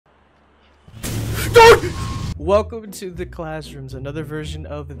Welcome to the classrooms, another version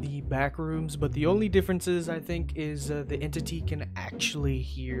of the back rooms, but the only difference is, I think, is the entity can actually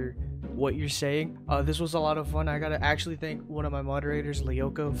hear what you're saying. This was a lot of fun. I gotta actually thank one of my moderators,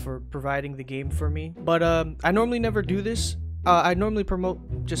 Lyoko, for providing the game for me. But I normally never do this. I normally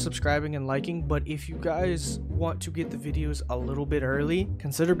promote just subscribing and liking, but if you guys want to get the videos a little bit early,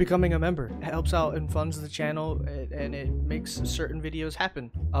 consider becoming a member. It helps out and funds the channel, and it makes certain videos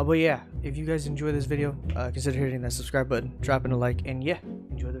happen. But yeah, if you guys enjoy this video, consider hitting that subscribe button, dropping a like, and yeah,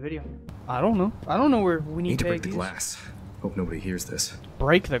 enjoy the video. I don't know where we need to break the these. glass. Hope nobody hears this.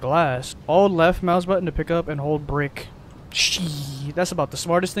 Break the glass. Hold left mouse button to pick up and hold brick. Shee, that's about the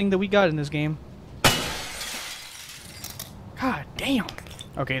smartest thing that we got in this game. God damn.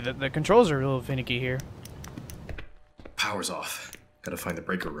 Okay, the controls are a little finicky here. Power's off. Gotta find the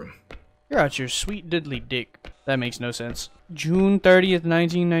breaker room. You're out your sweet diddly dick. That makes no sense. June 30th,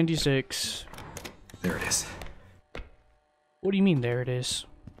 1996. There it is. What do you mean, there it is?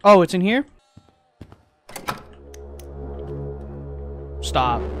 Oh, it's in here?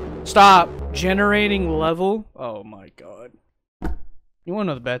 Stop. Stop. Generating level? Oh my god. You wanna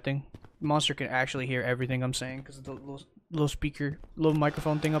know the bad thing? The monster can actually hear everything I'm saying because of the little speaker, little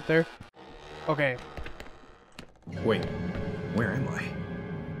microphone thing up there. Okay. Wait, where am I?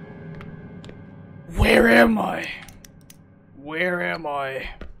 Where am I? Where am I?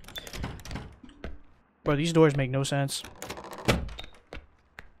 Bro, these doors make no sense.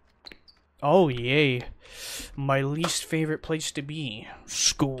 Oh, yay. My least favorite place to be.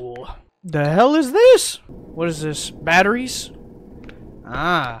 School. The hell is this? What is this? Batteries?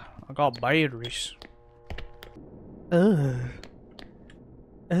 Ah, I got batteries.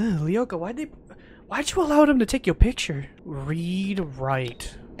 Lyoko, why'd you allow them to take your picture? Read,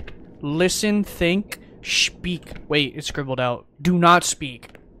 write. Listen, think, speak. Wait, it's scribbled out. Do not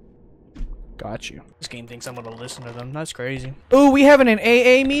speak. Got you. This game thinks I'm gonna listen to them. That's crazy. Oh, we having an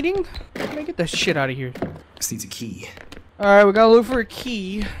AA meeting? Let me get that shit out of here. This needs a key. Alright, we gotta look for a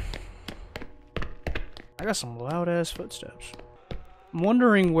key. I got some loud ass footsteps. I'm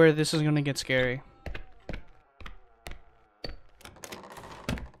wondering where this is gonna get scary.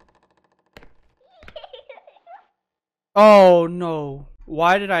 Oh no.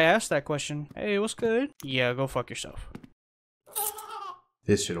 Why did I ask that question? Hey, what's good? Yeah, go fuck yourself.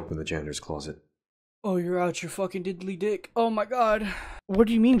 This should open the janitor's closet. Oh, you're out your fucking diddly dick. Oh my god. What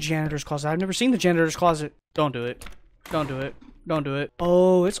do you mean janitor's closet? I've never seen the janitor's closet. Don't do it. Don't do it. Don't do it.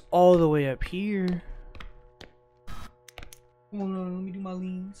 Oh, it's all the way up here. Hold on, let me do my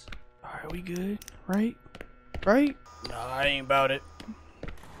leans. Alright, we good? Right? Right? Nah, I ain't about it.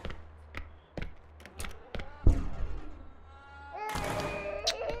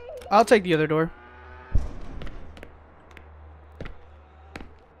 I'll take the other door.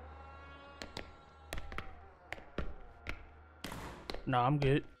 Nah, I'm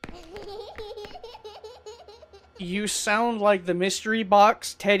good. You sound like the mystery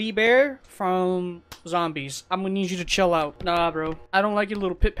box teddy bear from Zombies. I'm gonna need you to chill out. Nah, bro. I don't like your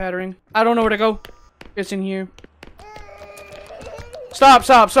little pit pattering. I don't know where to go. It's in here. Stop,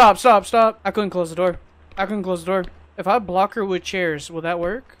 stop, stop, stop, stop. I couldn't close the door. I couldn't close the door. If I block her with chairs, will that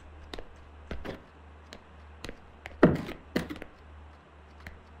work?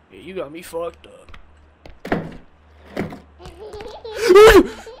 Yeah, you got me fucked up.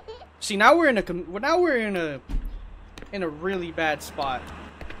 See, now we're in a really bad spot.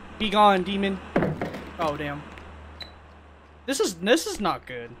 Be gone, demon. Oh damn. This is not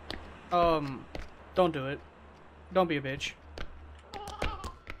good. Don't do it. Don't be a bitch.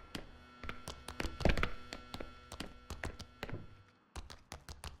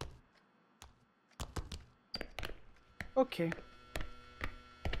 Okay.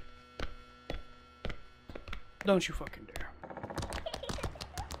 Don't you fucking dare.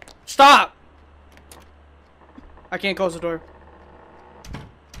 Stop! I can't close the door.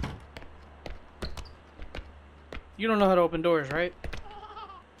 You don't know how to open doors, right?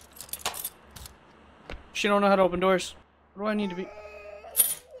 She don't know how to open doors. What do I need to be?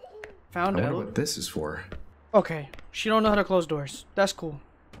 Found I out. wonder what this is for. Okay, she don't know how to close doors. That's cool.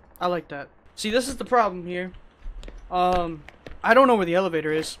 I like that. See, this is the problem here. I don't know where the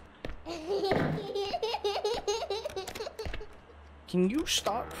elevator is. Can you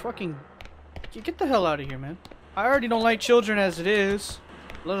stop fucking... Get the hell out of here, man. I already don't like children as it is.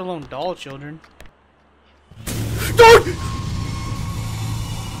 Let alone doll children.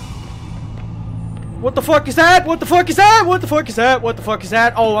 What the fuck is that? What the fuck is that? What the fuck is that? What the fuck is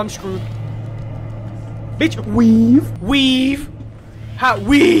that? Oh, I'm screwed. Bitch, weave. Weave. Hot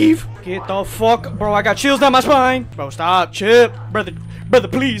weave. Get the fuck. Bro, I got chills down my spine. Bro, stop. Chip. Brother. Brother,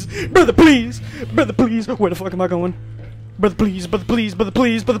 please! Brother, please! Brother, please! Where the fuck am I going? Brother, please! Brother, please! Brother,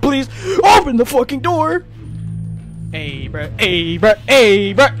 please! Brother, please! Open the fucking door! Hey, bruh. Hey, bruh.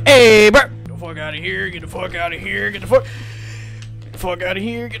 Hey, bruh. Hey, bruh. Get the fuck out of here. Get the fuck out of here. Get the fuck... Get the fuck out of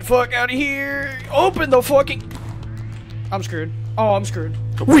here. Get the fuck out of here. Open the fucking... I'm screwed. Oh, I'm screwed.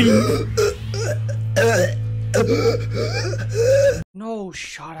 No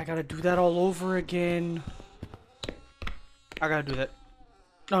shot. I gotta do that all over again. I gotta do that.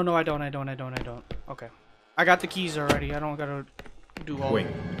 No, I don't. Okay. I got the keys already. I don't gotta do all... Wait,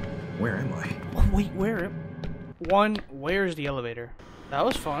 where am I? Oh, wait, where? Where's the elevator? That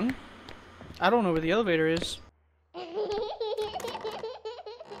was fun. I don't know where the elevator is.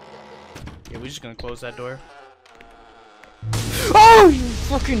 Yeah, we're just gonna close that door. Oh, you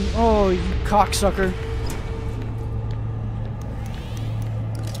fucking... Oh, you cocksucker.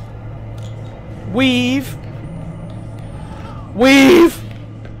 Weave! Weave!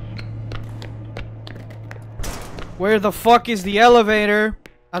 Where the fuck is the elevator?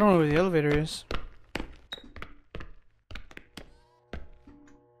 I don't know where the elevator is.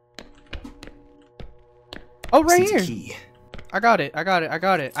 Oh, right here. Key. I got it.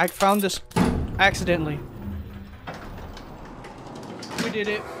 I found this accidentally. We did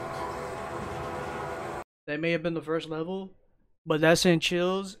it. That may have been the first level, but that sent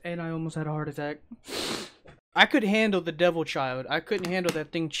chills and I almost had a heart attack. I could handle the devil child. I couldn't handle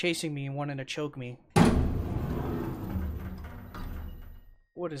that thing chasing me and wanting to choke me.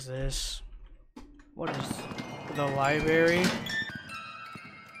 What is this? What is the library?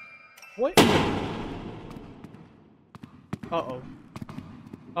 What? Uh-oh.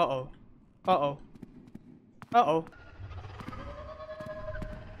 Uh-oh. Uh-oh. Uh-oh.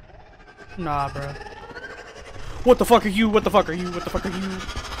 Nah, bro. What the fuck are you? What the fuck are you? What the fuck are you?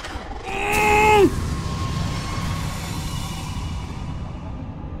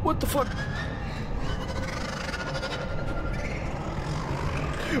 What the fuck?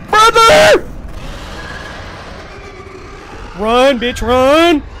 Brother! Run, bitch,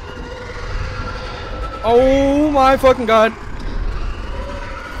 run! Oh my fucking god.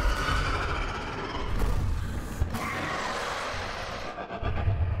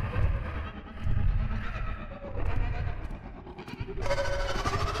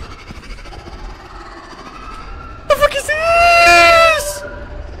 What the fuck is this?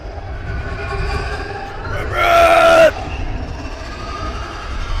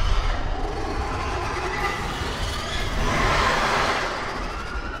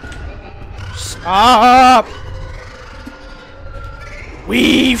 Stop!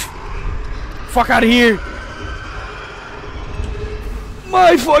 Weave! Fuck out of here!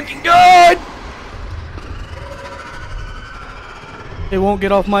 My fucking god! It won't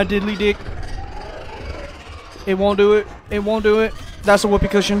get off my diddly dick. It won't do it. It won't do it. That's a whoopee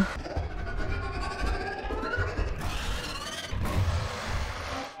cushion.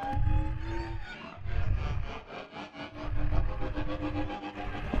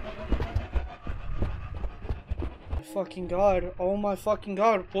 Fucking god. Oh my fucking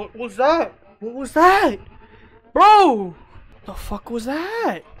god. What was that? What was that? Bro! The fuck was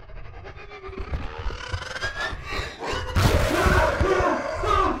that?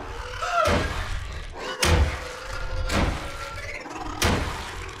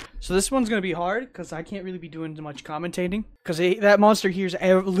 So this one's gonna be hard because I can't really be doing too much commentating because that monster hears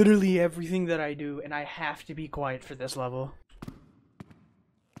literally everything that I do and I have to be quiet for this level.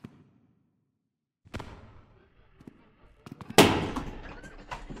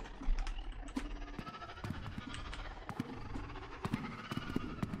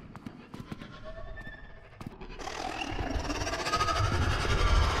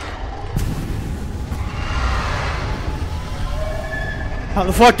 How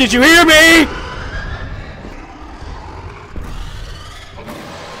the fuck did you hear me?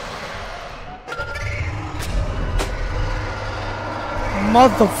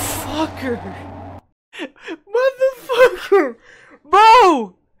 Motherfucker! Motherfucker!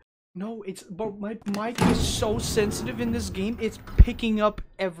 Bro! No, bro, my mic is so sensitive in this game, it's picking up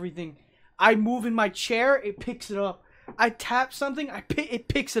everything. I move in my chair, it picks it up. I tap something, it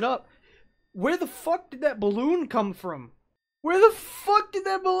picks it up. Where the fuck did that balloon come from? Where the fuck did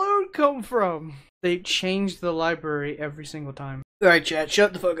that balloon come from? They changed the library every single time. Alright, chat,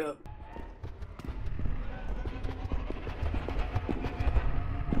 shut the fuck up.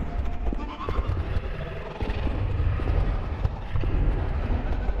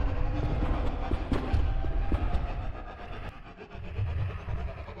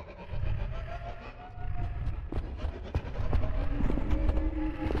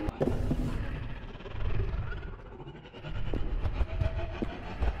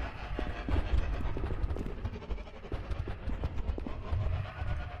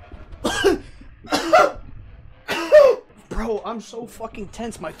 Bro, I'm so fucking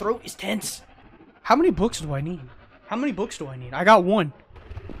tense. My throat is tense. How many books do I need? How many books do I need? I got one.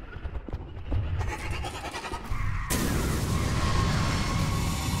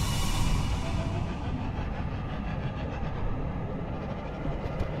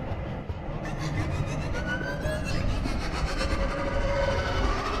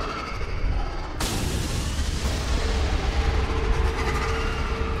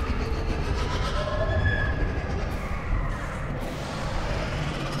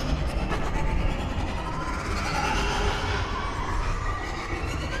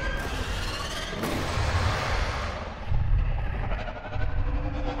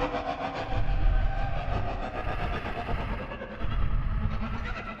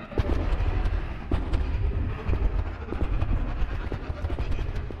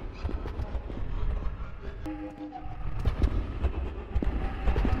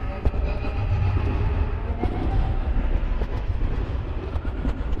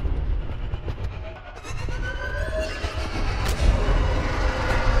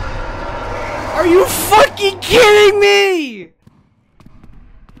 Are you fucking kidding me?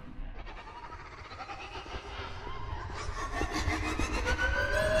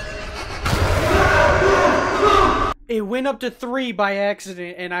 It went up to 3 by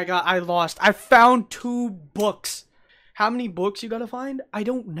accident and I lost. I found 2 books. How many books you gotta find? I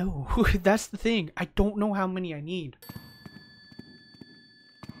don't know. That's the thing. I don't know how many I need.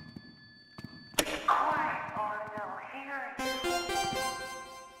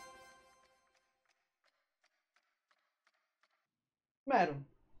 Madam,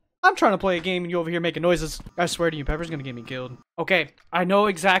 I'm trying to play a game and you over here making noises. I swear to you, Pepper's gonna get me killed. Okay, I know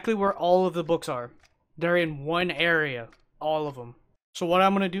exactly where all of the books are. They're in one area. All of them. So what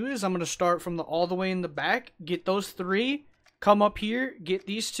I'm gonna do is I'm gonna start from all the way in the back, get those 3, come up here, get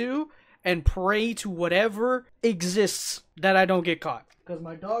these 2, and pray to whatever exists that I don't get caught. Because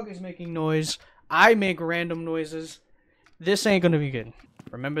my dog is making noise. I make random noises. This ain't gonna be good.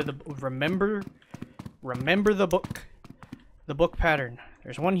 Remember the book. The book pattern.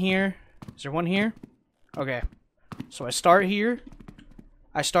 There's one here. Is there one here? Okay. So I start here.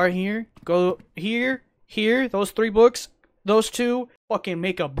 Go here. Here. Those 3 books. Those 2. Fucking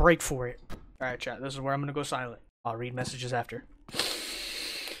make a break for it. Alright, chat. This is where I'm gonna go silent. I'll read messages after.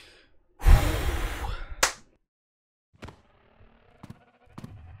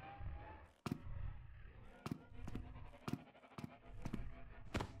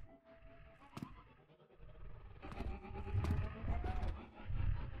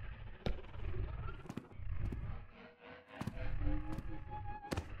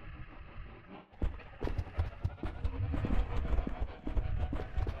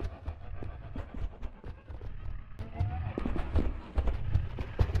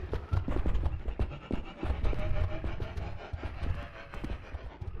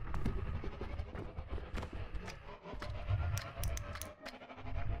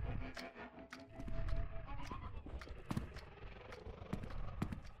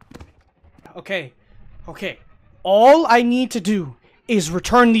 Okay. All I need to do is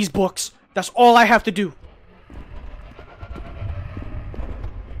return these books. That's all I have to do.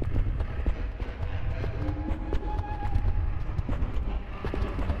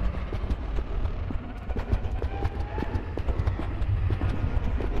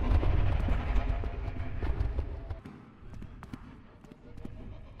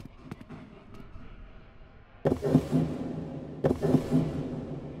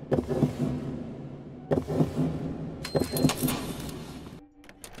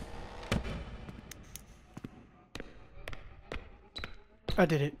 I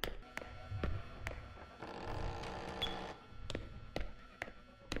did it.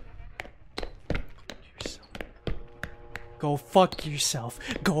 Go fuck yourself.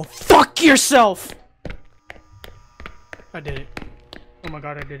 Go fuck yourself! I did it. Oh my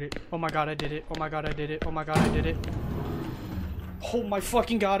god, I did it. Oh my god, I did it. Oh my god, I did it. Oh my god, I did it. Oh my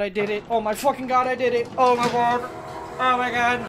fucking god, I did it. Oh my fucking god, I did it. Oh my god. Oh my god.